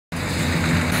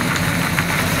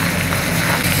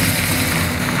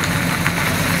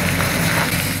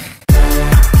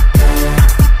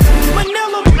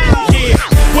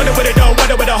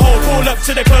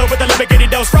to the club with the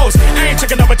WHATUp froze. I ain't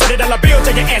checking over to the dollar bill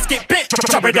till your ass get bent.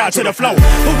 Drop it down to the floor.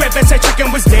 Whoever said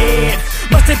chicken was dead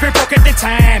must have been broke at the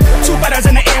time. 2 butters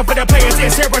in the air for the players.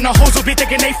 Yes, here and the hoes will be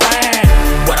thinking they fine.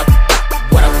 What up?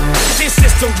 What up? This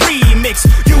is the remix.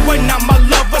 You are not my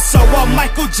lover, so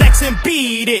Michael Jackson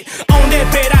beat it. On that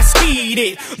bed I skied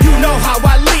it. You know how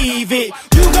I leave it.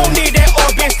 You gon' need that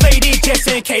organs, lady, just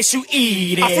in case you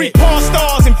eat it. I freak porn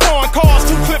stars and foreign cars,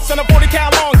 2 clips and a 40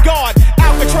 cal long guard.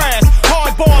 Alcatraz,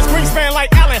 hard bars, Greenspan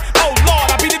like Allen. Oh Lord,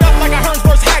 I beat it up like a Hearns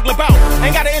versus Hagler bout.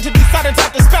 Ain't gotta introduce side and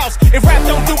top the spouse. If rap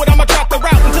don't do it, I'ma drop the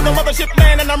route into the mothership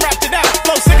land and I'm wrapped it out.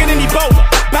 Flow sicker than Ebola,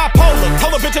 bipolar.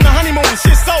 Told a bitch in the honeymoon,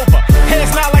 shit's over. Head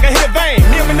snot like a hit vein.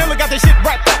 Me and Manila got this shit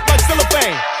wrapped up like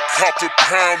cellophane. Cop a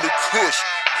pound of kush,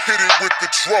 hit it with the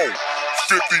drone.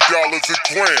 $50 a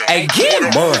gram. Hey, get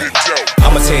money.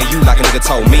 I'ma tell you like a nigga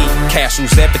told me. Cash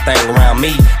rules everything around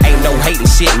me. Ain't no hating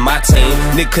shit in my team.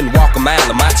 Nigga couldn't walk a mile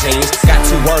in my jeans. Got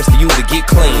 2 words for you to get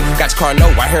clean. Got your car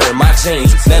note right here in my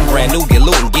jeans. Nothing brand new, get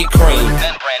loot and get cream.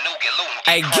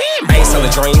 Hey, get me. Ain't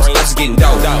selling dreams, I'm just getting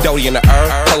dough. Doty in the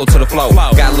earth, polo to the flow.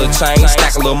 Got a little change,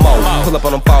 stack a little more. Pull up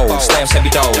on them foes, slams heavy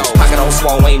doors. Pocket on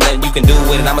swole, ain't nothing you can do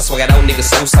with it. I'ma swag out on niggas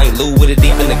so St. Louis with it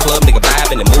deep in the club. Nigga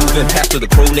vibing and moving, pass to the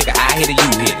crew. Nigga, I hit it, you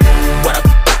hit it. What up?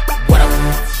 What up?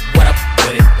 What up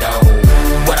with it though?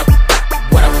 What up?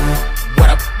 What up? What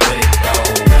up with it though?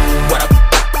 What up?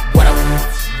 What up?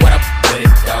 What up with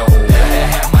it though? Better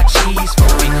have my cheese for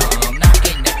we come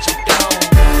knocking at your door.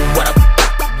 What up?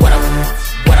 What up?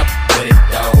 What up with it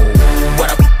though? What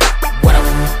up? What up?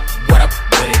 What up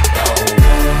with it though?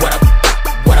 What up?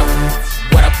 What up?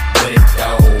 What up with it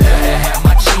though? Better have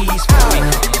my cheese for we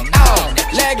come knocking at your door.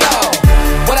 Let go.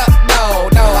 What up?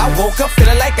 No, I woke up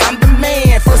feeling like I'm the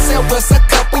man. First it was a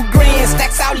couple grand,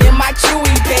 stacks out in my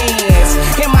Chewy pants.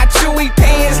 In my Chewy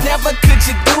pants, never could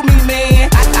you do me, man.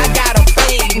 I got a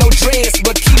fade, no dress,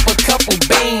 but keep a couple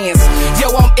bands. Yo,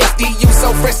 I'm FDU,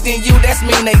 so fresh than you, that's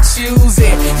mean they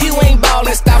choosing. You ain't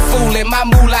ballin', stop fooling, my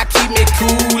moolah keep me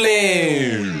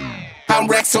coolin'. I'm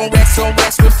Rex on Rex on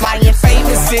Rex, we're flying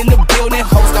famous in the building.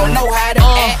 Hoes don't know how to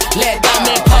act. Let go. I'm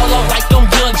in polo like I'm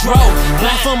Young Dro.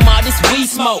 Blind from all this weed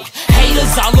smoke.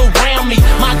 Haters all around me.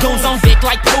 My guns on Vic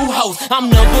like Pujos. I'm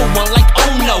 #1 like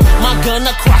Ono. My gun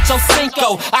a Quattro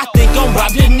Cinco. I think I'm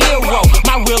Rob De Niro.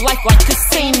 My real life like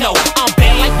casino. I'm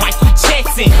bad like Michael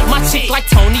Jackson. My chick like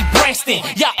Tony Braxton.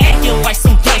 Y'all acting like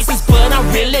some gangsters, but I'm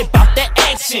really about that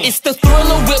action. It's the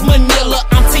Thriller with Manila.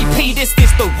 I'm TP, this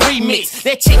the remix.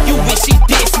 That chick you wish she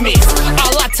dismissed.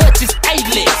 All I touch is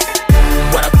A-list.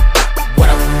 What up? What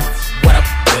up? What up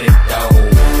with it though?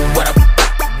 What up?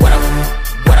 What up?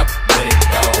 What up with it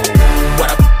though? What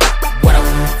up? What up?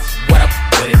 What up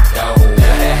with it though?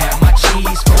 Better have my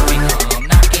cheese for we come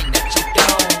knocking at your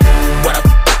door. What up?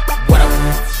 What up?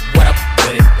 What up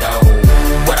with it though?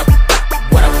 What up?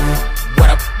 What up? What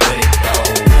up with it though?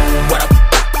 What up?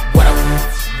 What up?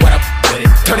 What up with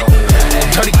it though?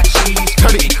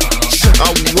 I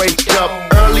wake up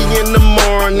early in the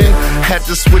morning, had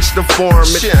to switch the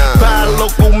format. Buy a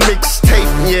local mixtape,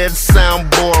 yeah, it sound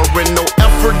boring. No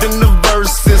effort in the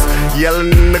verses,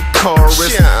 yelling in the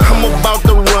chorus. I'm about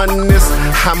to run this,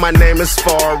 hi, my name is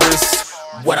Forrest.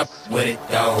 What up with it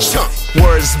though?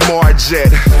 Where's Margin?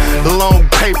 Long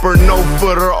paper, no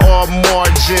footer or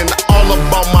margin. All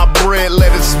about my bread,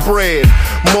 let it spread.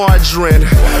 Margarine,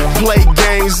 play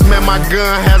games, man, my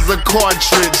gun has a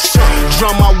cartridge.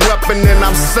 Draw my weapon and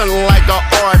I'm something like an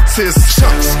artist.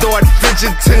 Start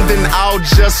fidgeting, then I'll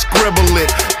just scribble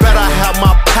it. Better have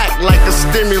my pack like a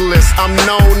stimulus. I'm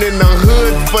known in the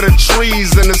hood for the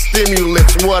trees and the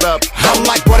stimulants. What up? I'm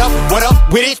like, what up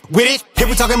with it, Here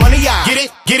we talking money, yeah.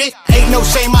 Get it, ain't no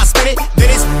shame, I spin it. Then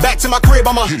it's back to my crib,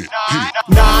 I'ma hit it.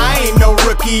 Nah, I ain't no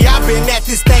rookie, I've been at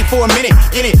this thing for a minute.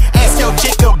 In it, ask your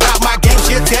chick about my game,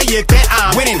 she'll tell you that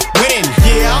I'm winning.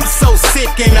 Yeah, I'm so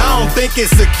sick and I don't think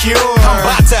it's secure. I'm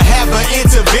about to have an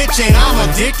intervention,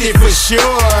 I'm addicted for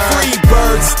sure. Free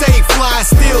bird, stay fly,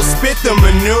 still spit the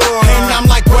manure. And I'm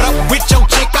like, what up with your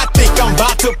chick, I think I'm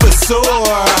about to pursue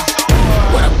her.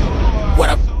 What up? What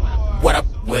up? What up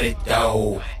with it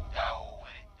though?